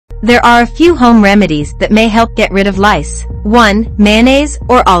There are a few home remedies that may help get rid of lice. 1. Mayonnaise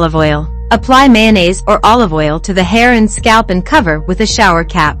or olive oil. Apply mayonnaise or olive oil to the hair and scalp and cover with a shower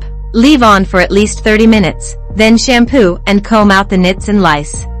cap. Leave on for at least 30 minutes, then shampoo and comb out the nits and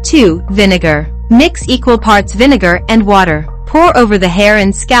lice. 2. Vinegar. Mix equal parts vinegar and water. Pour over the hair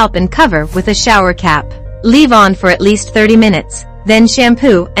and scalp and cover with a shower cap. Leave on for at least 30 minutes, then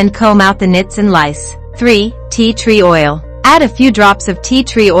shampoo and comb out the nits and lice. 3. Tea tree oil. Add a few drops of tea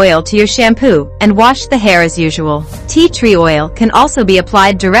tree oil to your shampoo and wash the hair as usual. Tea tree oil can also be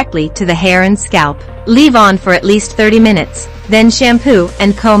applied directly to the hair and scalp. Leave on for at least 30 minutes, then shampoo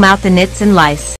and comb out the nits and lice.